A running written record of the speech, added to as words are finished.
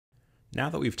Now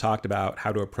that we've talked about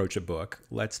how to approach a book,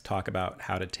 let's talk about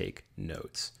how to take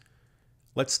notes.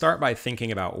 Let's start by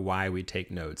thinking about why we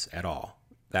take notes at all.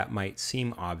 That might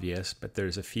seem obvious, but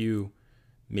there's a few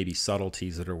maybe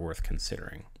subtleties that are worth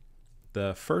considering.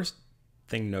 The first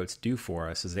thing notes do for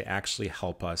us is they actually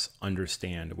help us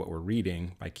understand what we're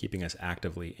reading by keeping us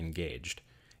actively engaged.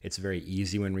 It's very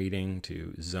easy when reading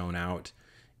to zone out,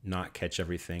 not catch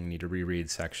everything, need to reread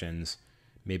sections.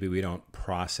 Maybe we don't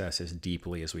process as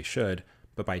deeply as we should,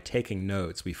 but by taking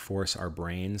notes, we force our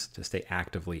brains to stay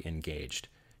actively engaged.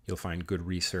 You'll find good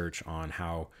research on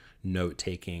how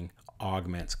note-taking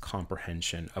augments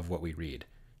comprehension of what we read.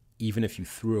 Even if you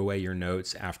threw away your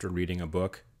notes after reading a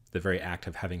book, the very act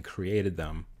of having created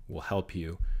them will help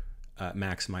you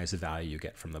maximize the value you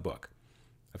get from the book.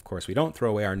 Of course, we don't throw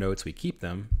away our notes, we keep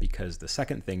them, because the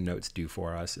second thing notes do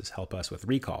for us is help us with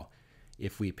recall.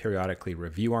 If we periodically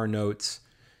review our notes,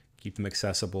 keep them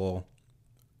accessible,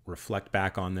 reflect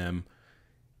back on them,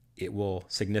 it will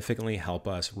significantly help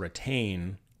us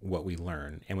retain what we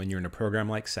learn. And when you're in a program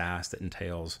like SAS that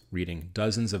entails reading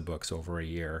dozens of books over a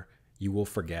year, you will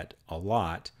forget a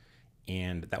lot,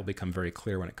 and that will become very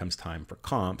clear when it comes time for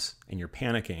comps and you're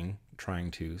panicking, trying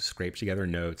to scrape together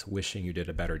notes, wishing you did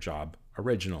a better job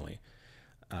originally.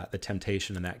 The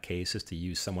temptation in that case is to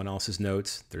use someone else's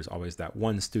notes. There's always that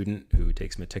one student who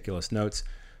takes meticulous notes,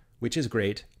 which is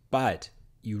great, but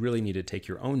you really need to take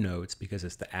your own notes because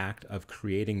it's the act of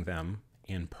creating them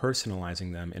and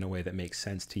personalizing them in a way that makes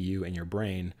sense to you and your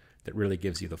brain that really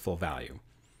gives you the full value.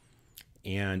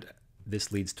 And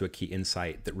this leads to a key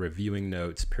insight that reviewing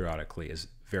notes periodically is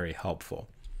very helpful.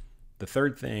 The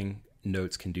third thing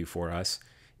notes can do for us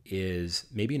is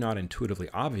maybe not intuitively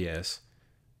obvious,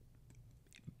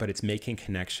 but it's making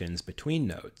connections between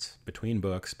notes, between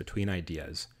books, between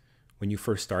ideas. When you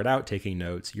first start out taking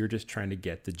notes, you're just trying to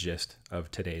get the gist of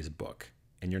today's book,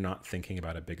 and you're not thinking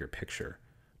about a bigger picture.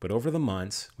 But over the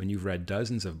months, when you've read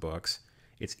dozens of books,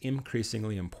 it's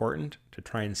increasingly important to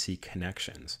try and see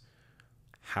connections.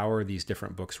 How are these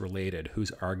different books related?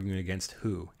 Who's arguing against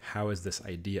who? How has this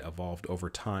idea evolved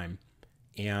over time?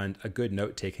 And a good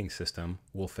note-taking system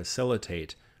will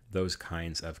facilitate those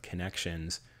kinds of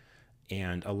connections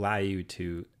and allow you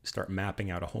to start mapping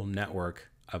out a whole network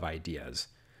of ideas.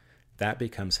 That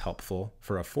becomes helpful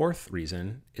for a fourth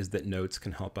reason, is that notes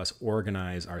can help us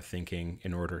organize our thinking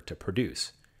in order to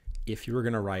produce. If you were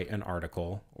going to write an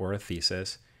article or a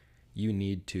thesis, you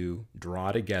need to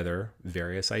draw together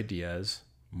various ideas,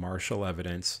 marshal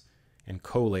evidence, and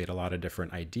collate a lot of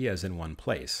different ideas in one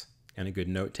place. And a good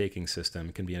note-taking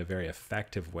system can be a very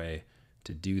effective way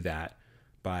to do that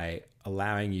by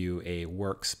allowing you a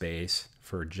workspace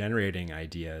for generating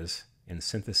ideas and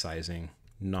synthesizing,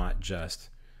 not just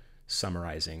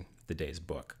summarizing the day's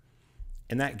book.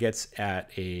 And that gets at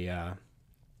a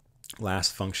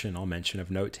last function I'll mention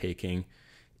of note-taking,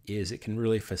 is it can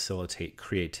really facilitate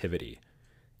creativity.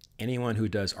 Anyone who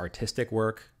does artistic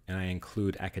work, and I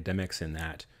include academics in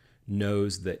that,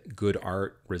 knows that good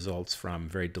art results from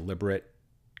very deliberate,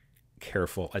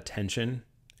 careful attention,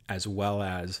 as well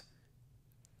as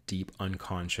deep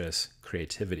unconscious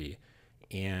creativity.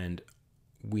 And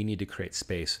we need to create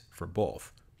space for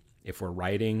both. If we're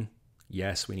writing,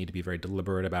 yes, we need to be very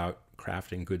deliberate about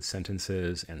crafting good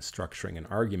sentences and structuring an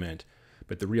argument,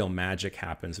 but the real magic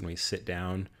happens when we sit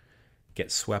down,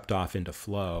 get swept off into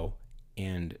flow,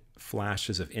 and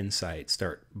flashes of insight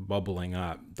start bubbling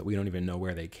up that we don't even know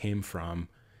where they came from,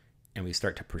 and we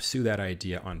start to pursue that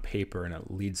idea on paper, and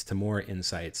it leads to more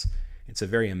insights. It's a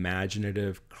very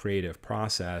imaginative, creative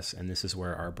process, and this is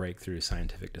where our breakthrough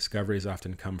scientific discoveries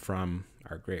often come from,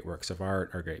 our great works of art,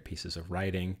 our great pieces of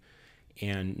writing,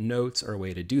 and notes are a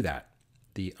way to do that.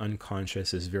 The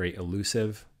unconscious is very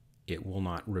elusive. It will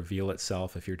not reveal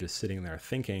itself if you're just sitting there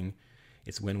thinking.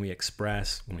 It's when we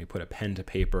express, when we put a pen to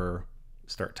paper,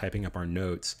 start typing up our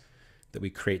notes, that we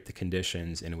create the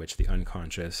conditions in which the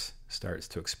unconscious starts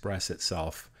to express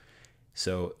itself.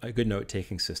 So a good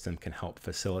note-taking system can help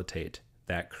facilitate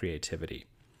that creativity.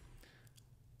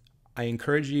 I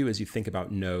encourage you, as you think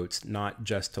about notes, not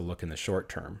just to look in the short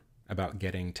term about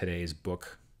getting today's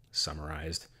book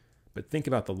summarized, but think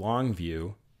about the long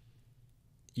view.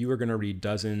 You are going to read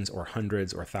dozens or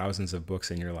hundreds or thousands of books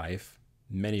in your life,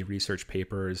 many research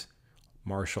papers,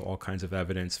 marshal all kinds of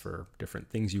evidence for different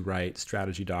things you write,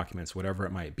 strategy documents, whatever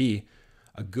it might be.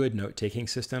 A good note-taking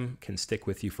system can stick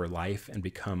with you for life and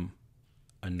become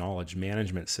a knowledge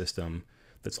management system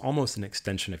that's almost an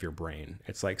extension of your brain.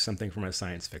 It's like something from a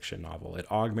science fiction novel. It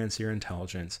augments your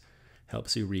intelligence,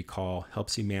 helps you recall,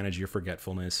 helps you manage your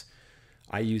forgetfulness.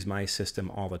 I use my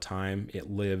system all the time. It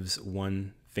lives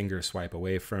 1 finger swipe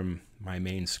away from my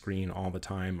main screen all the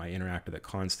time. I interact with it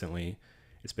constantly.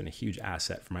 It's been a huge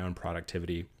asset for my own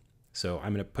productivity. So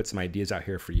I'm going to put some ideas out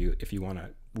here for you if you want to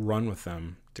run with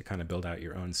them to kind of build out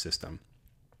your own system.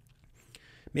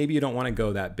 Maybe you don't want to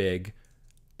go that big,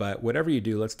 but whatever you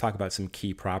do, let's talk about some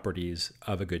key properties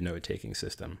of a good note-taking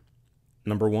system.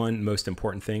 Number one, most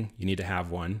important thing, you need to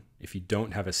have one. If you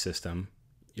don't have a system,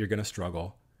 you're going to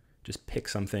struggle. Just pick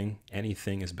something.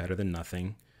 Anything is better than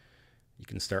nothing. You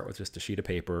can start with just a sheet of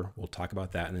paper. We'll talk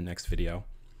about that in the next video.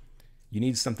 You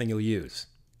need something you'll use.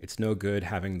 It's no good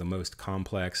having the most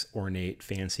complex, ornate,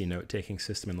 fancy note-taking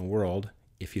system in the world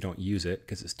if you don't use it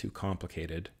because it's too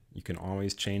complicated. You can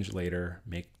always change later,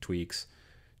 make tweaks.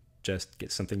 Just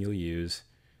get something you'll use.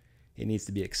 It needs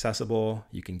to be accessible.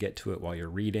 You can get to it while you're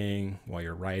reading, while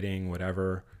you're writing,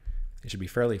 whatever. It should be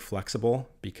fairly flexible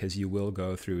because you will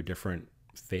go through different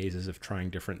phases of trying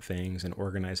different things and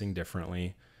organizing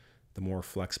differently. The more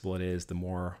flexible it is, the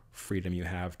more freedom you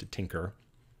have to tinker.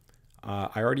 I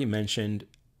already mentioned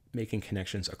making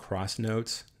connections across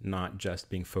notes, not just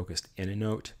being focused in a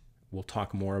note. We'll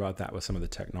talk more about that with some of the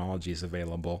technologies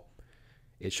available.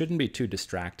 It shouldn't be too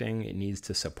distracting. It needs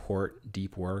to support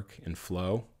deep work and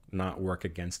flow, not work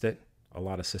against it. A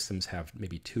lot of systems have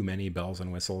maybe too many bells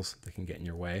and whistles that can get in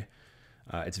your way.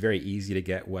 It's very easy to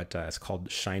get what is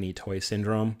called shiny toy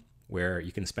syndrome, where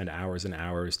you can spend hours and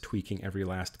hours tweaking every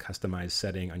last customized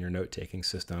setting on your note-taking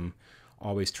system,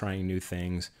 always trying new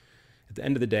things. At the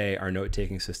end of the day, our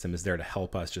note-taking system is there to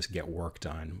help us just get work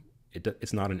done.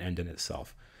 It's not an end in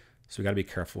itself. So we got to be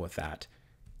careful with that.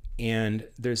 And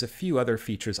there's a few other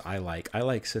features I like. I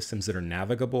like systems that are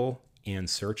navigable and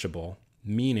searchable,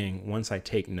 meaning once I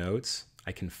take notes,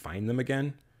 I can find them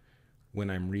again. When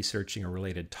I'm researching a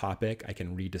related topic, I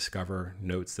can rediscover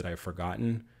notes that I've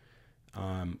forgotten.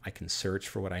 I can search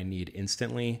for what I need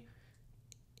instantly.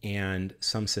 And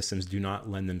some systems do not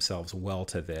lend themselves well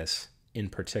to this, in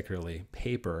particularly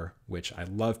paper, which I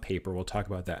love paper. We'll talk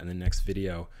about that in the next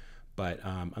video. But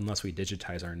unless we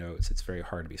digitize our notes, it's very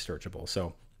hard to be searchable.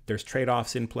 So there's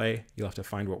trade-offs in play. You'll have to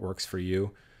find what works for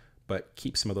you, but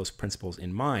keep some of those principles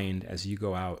in mind as you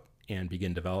go out and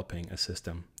begin developing a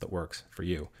system that works for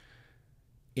you.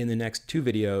 In the next two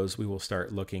videos, we will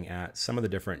start looking at some of the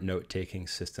different note-taking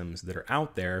systems that are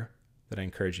out there that I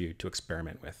encourage you to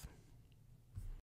experiment with.